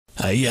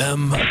I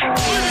am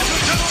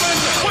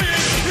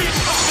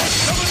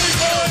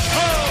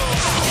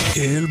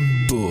El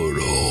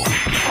Burro.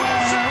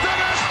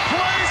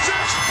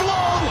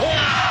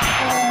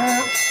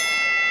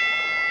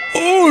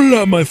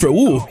 Hola, my friend.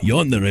 Oh,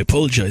 yonder, I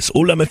apologize.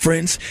 Hola, my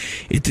friends.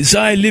 It is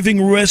I,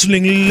 living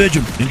wrestling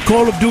legend, in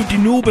Call of Duty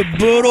noob El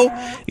Burro.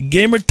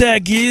 Gamer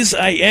tag is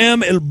I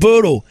am El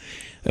Burro.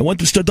 I want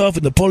to start off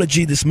with an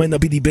apology. This might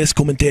not be the best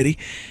commentary.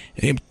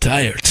 I am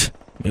tired.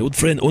 My old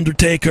friend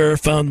Undertaker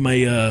found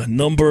my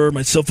number,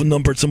 my cell phone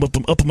number, it's up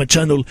on my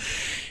channel,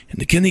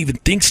 and I can't even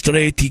think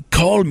straight. He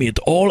called me at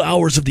all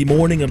hours of the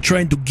morning. I'm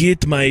trying to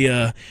get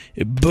my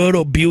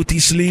Burro beauty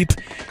sleep.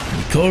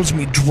 He calls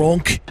me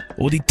drunk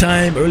all the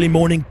time, early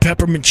morning,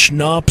 peppermint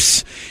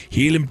schnapps,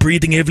 healing,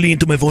 breathing heavily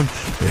into my phone.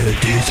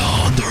 It is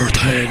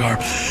Undertaker.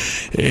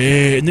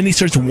 And then he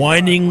starts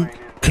whining,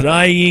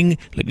 crying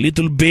like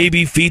little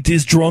baby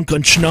fetus drunk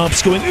on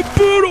schnapps, going, "Hey,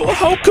 Burro,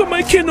 how come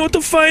I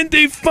cannot find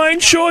a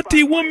fine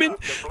shorty woman?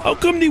 How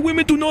come the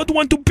women do not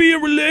want to be in a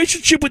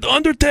relationship with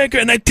Undertaker?"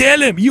 And I tell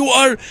him, "You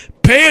are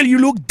pale, you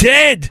look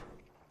dead.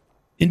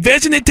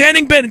 Invest in a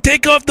tanning bed and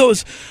take off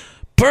those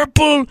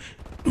purple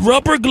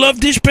rubber glove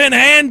dishpan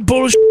hand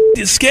bullshit.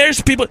 It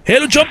scares people.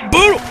 Halo jump,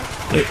 Burro."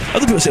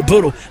 Other people say,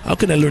 "Burro, how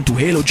can I learn to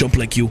halo jump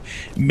like you?"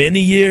 Many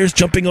years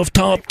jumping off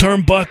top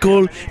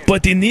turnbuckle,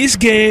 but in this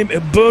game,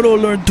 Burro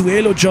learned to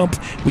halo jump,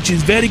 which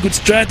is very good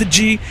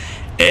strategy.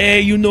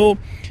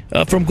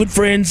 From good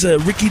friends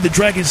Ricky the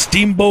Dragon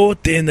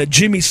Steamboat and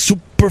Jimmy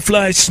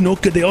Superfly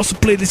Snook. They also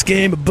play this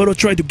game. Burro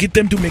tried to get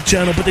them to make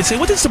channel, but they say,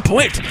 "What is the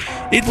point?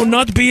 It will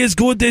not be as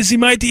good as the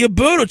mighty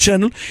Burro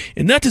channel,"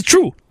 and that is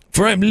true.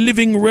 For I'm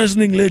living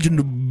wrestling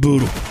legend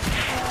Burro.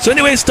 So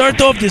anyway,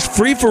 start off this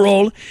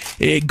free-for-all,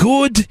 a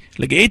good,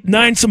 like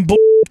 8-9 some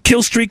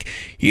kill streak,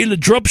 heal a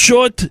drop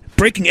shot,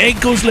 breaking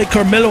ankles like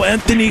Carmelo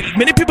Anthony.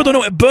 Many people don't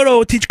know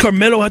Burro teach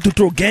Carmelo how to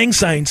throw gang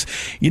signs.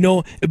 You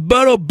know,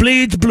 Burro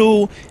bleeds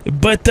blue,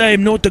 but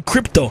I'm not a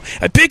crypto.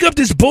 I pick up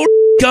this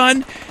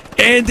gun,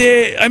 and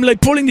I'm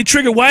like pulling the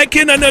trigger. Why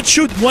can I not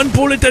shoot one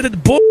bullet at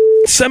the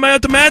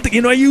semi-automatic?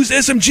 You know, I use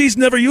SMGs,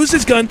 never use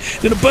this gun.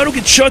 Then a Burro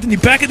gets shot in the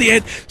back of the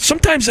head.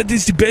 Sometimes that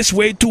is the best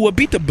way to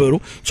beat a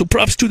Burro, so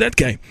props to that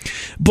guy.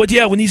 But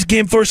yeah, when this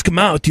game first came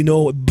out, you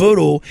know,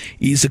 Burro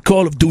is a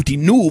Call of Duty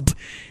noob.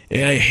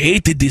 I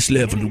hated this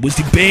level. It was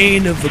the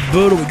bane of a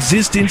Burro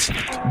existence.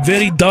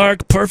 Very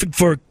dark, perfect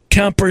for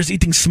campers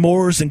eating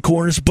s'mores and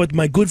corners. But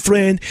my good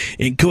friend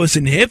and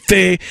cousin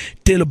Jefe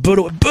tell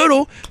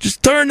Burro,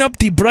 just turn up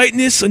the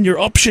brightness on your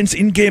options,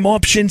 in-game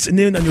options, and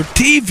then on your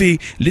TV,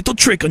 little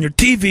trick on your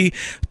TV,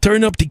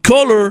 turn up the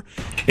color,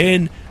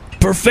 and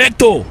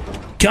perfecto.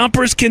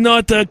 Campers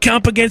cannot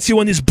camp against you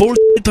on this bullshit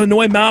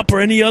Hanoi map or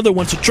any other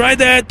one. So try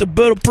that.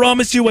 Burro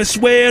promise you, I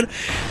swear,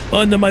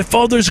 on my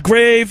father's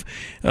grave,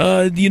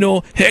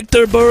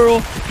 Hector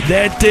Burro,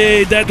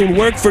 that will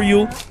work for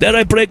you. That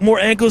I break more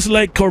ankles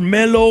like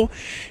Carmelo.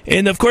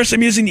 And of course,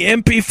 I'm using the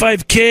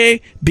MP5K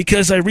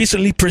because I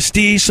recently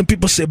prestige. Some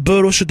people say,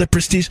 "Burro, should I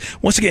prestige?"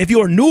 Once again, if you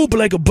are noob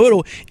like a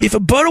Burro, if a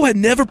Burro had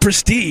never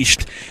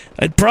prestiged,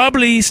 I'd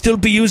probably still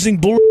be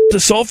using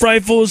assault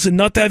rifles and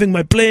not having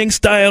my playing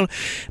style.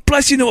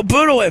 Plus, you know,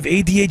 Burro have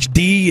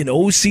ADHD and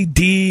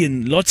OCD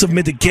and lots of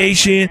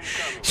medication,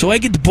 so I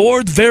get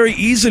bored very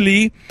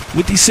easily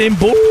with the same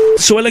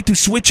so I like to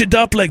switch it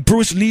up like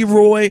Bruce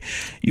Leroy,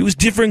 use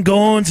different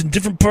guns and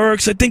different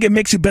perks. I think it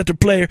makes you a better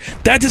player.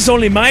 That is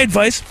only my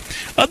advice.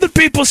 Other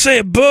people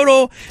say,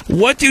 "Burro,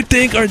 what do you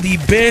think are the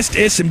best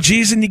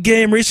SMGs in the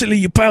game?" Recently,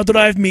 you pile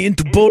drive me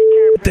into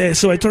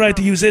so I try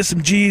to use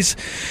SMGs.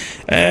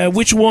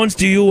 Which ones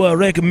do you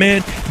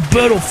recommend?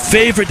 Burro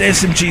favorite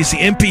SMGs, the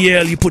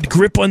MPL. You put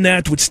grip on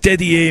that with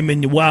steady aim,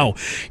 and wow,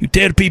 you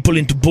tear people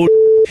into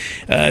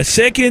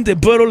second, a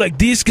Burro like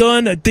this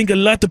gun. I think a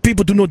lot of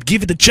people do not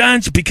give it a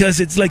chance because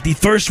it's like the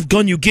first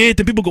gun you get,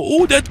 and people go,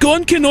 "Oh, that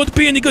gun cannot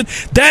be any good."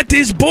 That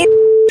is bull.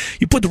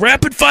 You put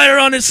rapid fire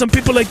on it. Some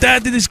people like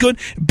that. It is good.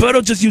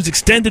 Burro just use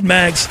extended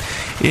mags,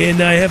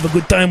 and I have a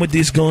good time with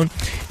this gun.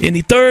 And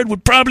the third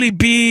would probably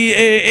be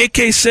a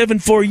AK-7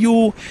 for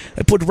you.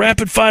 I put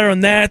rapid fire on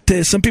that.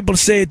 Some people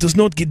say it does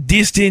not get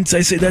distance.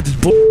 I say that is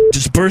bull.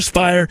 Just burst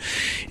fire,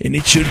 and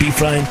it should be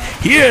fine.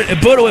 Here,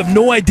 Burro have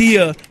no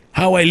idea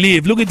how I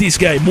live. Look at this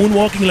guy,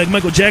 moonwalking like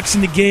Michael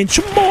Jackson again.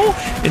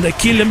 And I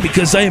kill him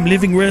because I am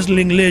living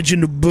wrestling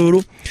legend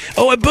Burro.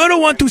 Oh, I Burro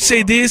want to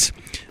say this.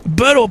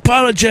 Burro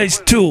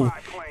apologized too.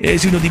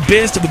 As you know, the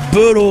best of a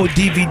Burro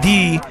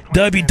DVD,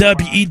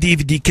 WWE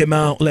DVD came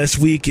out last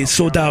week. It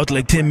sold out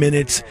like 10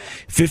 minutes,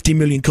 50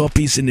 million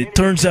copies, and it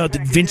turns out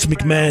that Vince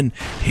McMahon,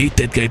 hate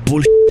that guy,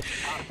 bullshit,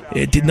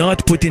 did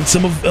not put in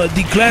some of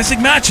the classic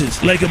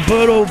matches, like a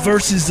Burro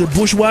versus the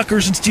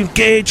Bushwhackers in Steel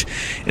Cage,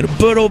 and a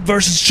Burro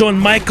versus Shawn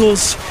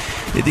Michaels.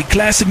 The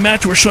classic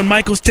match where Shawn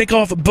Michaels take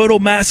off a Burro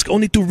mask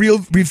only to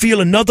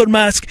reveal another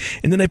mask,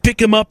 and then I pick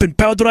him up and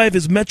power drive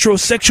his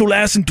metrosexual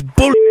ass into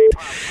bullshit.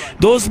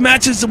 Those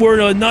matches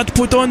were not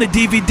put on the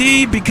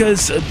DVD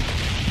because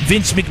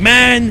Vince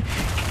McMahon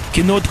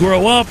cannot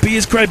grow up. He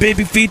is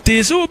crybaby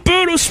fetus. Oh,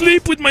 Burro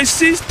sleep with my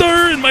sister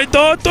and my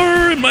daughter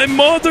and my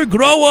mother.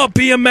 Grow up,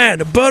 be a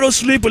man. Burro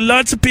sleep with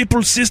lots of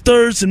people,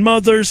 sisters and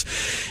mothers,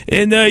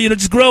 and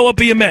just grow up,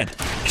 be a man.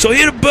 So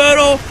here,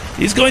 Burro,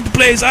 he's going to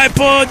play his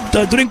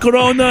iPod, drink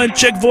Corona, and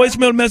check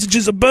voicemail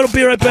messages. Burro,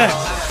 be right back.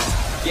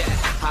 Yeah,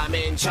 I'm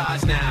in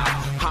charge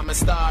now. I'm a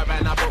star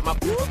and I put my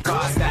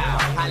cars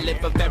down. I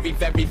live a very,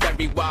 very,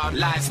 very wild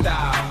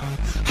lifestyle.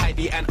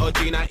 Heidi and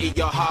Audrina eat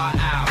your heart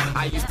out.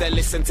 I used to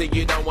listen to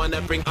you, don't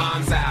wanna bring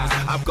arms out.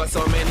 I've got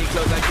so many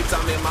clothes I keep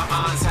them in my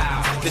aunt's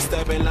house.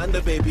 Disturbing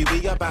London, baby,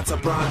 we about to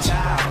branch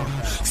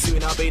out.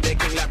 Soon I'll be the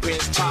king like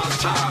Prince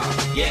Charles.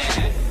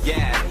 Yeah,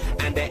 yeah.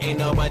 And there ain't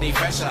nobody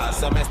fresher,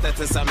 semester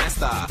to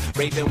semester,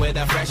 raving with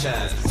the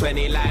freshers.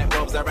 20 light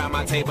bulbs around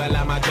my table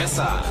and my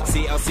dresser.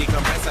 CLC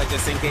compressor,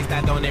 just in case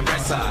that don't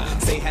impress her.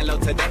 Say hello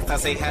to Dexter,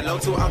 say hello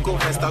to Uncle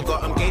Fester.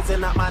 Got them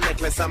gazing at my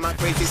necklace and my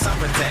crazy sun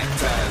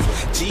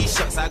protectors.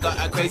 G-Shocks, I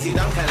got a crazy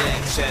dumb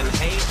collection.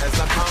 Haters,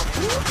 I can't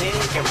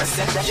pick and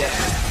reception.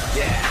 Yeah,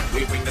 yeah,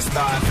 we bring the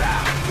stars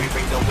out. We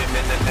bring the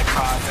women and the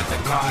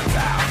cars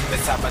out.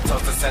 Let's have a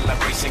toast to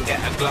celebration, get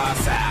a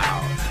glass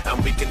out.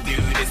 And we can do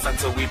this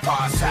until we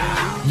pass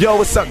out. Yo,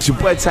 what's up? It's your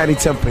boy TINIE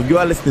TEMPAH. You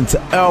are listening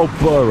to El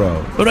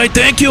Burro. Alright,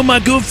 thank you, my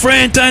good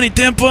friend TINIE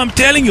TEMPAH. I'm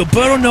telling you,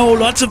 Burro know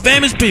lots of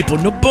famous people.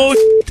 No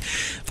bullshit.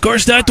 Of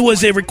course, that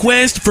was a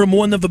request from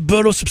one of a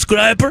Burro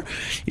subscriber.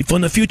 If on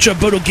the future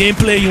Burro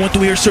gameplay you want to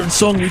hear a certain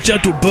song, reach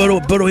out to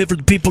Burro. Burro here for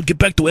the people. Get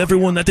back to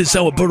everyone. That is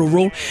how a Burro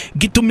roll.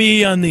 Get to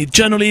me on the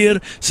channel here.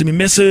 Send me a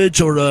message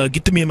or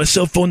get to me on my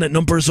cell phone. That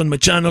number is on my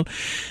channel.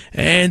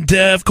 And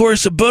of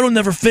course, Burro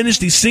never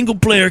finished the single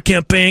player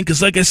campaign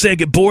because, like I said, I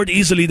get bored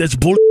easily. That's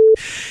bull.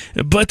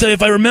 But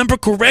if I remember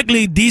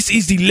correctly, this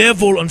is the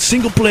level on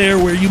single player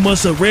where you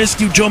must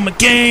rescue John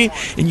Mccain,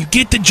 and you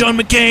get to John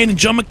McCain, and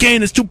John McCain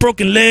has 2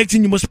 broken legs,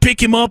 and you must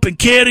pick him up and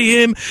carry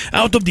him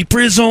out of the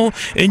prison,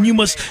 and you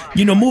must,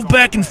 move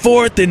back and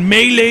forth and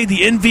melee the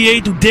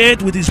NVA to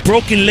death with his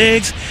broken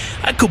legs.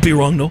 I could be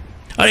wrong though.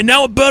 Alright,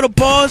 now a Burro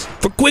pause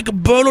for quick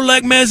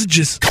Burro-like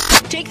messages.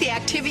 Take the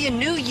Activia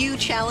New You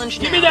Challenge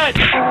now. Give me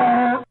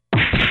that!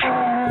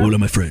 Hola,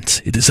 my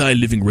friends. It is I,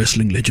 living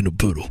wrestling legend of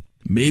Burro.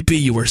 Maybe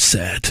you are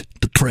sad,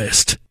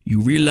 depressed. You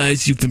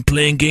realize you've been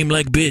playing game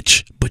like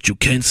bitch, but you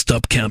can't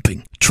stop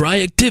camping.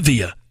 Try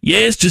Activia.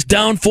 Yes, just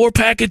down 4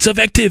 packets of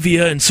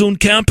Activia and soon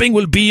camping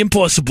will be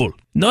impossible.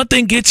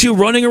 Nothing gets you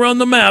running around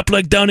the map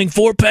like downing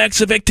 4 packs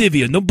of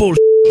Activia. No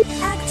bullshit.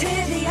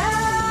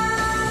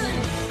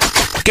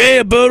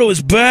 Okay, Burro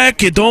is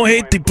back. You don't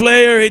hate the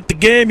player, hate the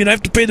game. You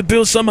have to pay the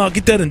bill somehow.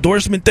 Get that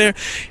endorsement there.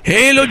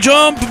 Halo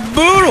jump,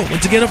 Burro.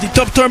 Once again, off the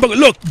top turnbuckle.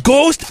 Look,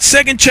 Ghost,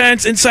 second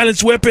chance, and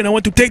silence weapon. I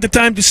want to take the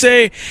time to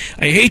say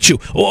I hate you.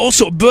 Oh,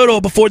 also, Burro,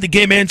 before the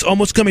game ends,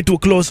 almost coming to a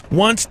close,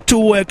 wants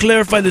to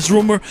clarify this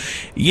rumor.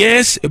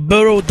 Yes,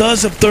 Burro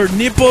does have 3rd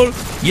nipple.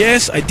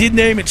 Yes, I did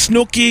name it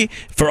Snooki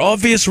for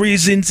obvious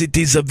reasons. It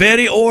is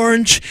very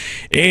orange,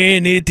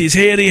 and it is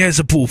hairy, has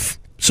a poof.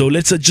 So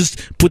let's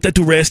just put that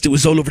to rest. It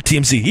was all over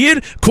TMZ.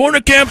 Here, corner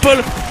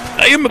camper.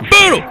 I am a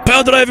Burro.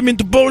 Power drive him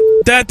into bull.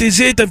 That is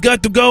it. I've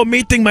got to go.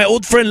 Meeting my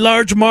old friend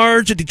Large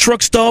Marge at the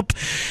truck stop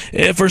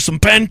for some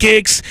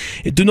pancakes.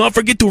 Do not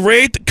forget to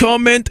rate,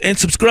 comment, and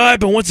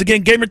subscribe. And once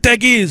again, gamer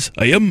tag is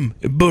I am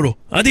a Burro.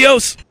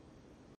 Adios.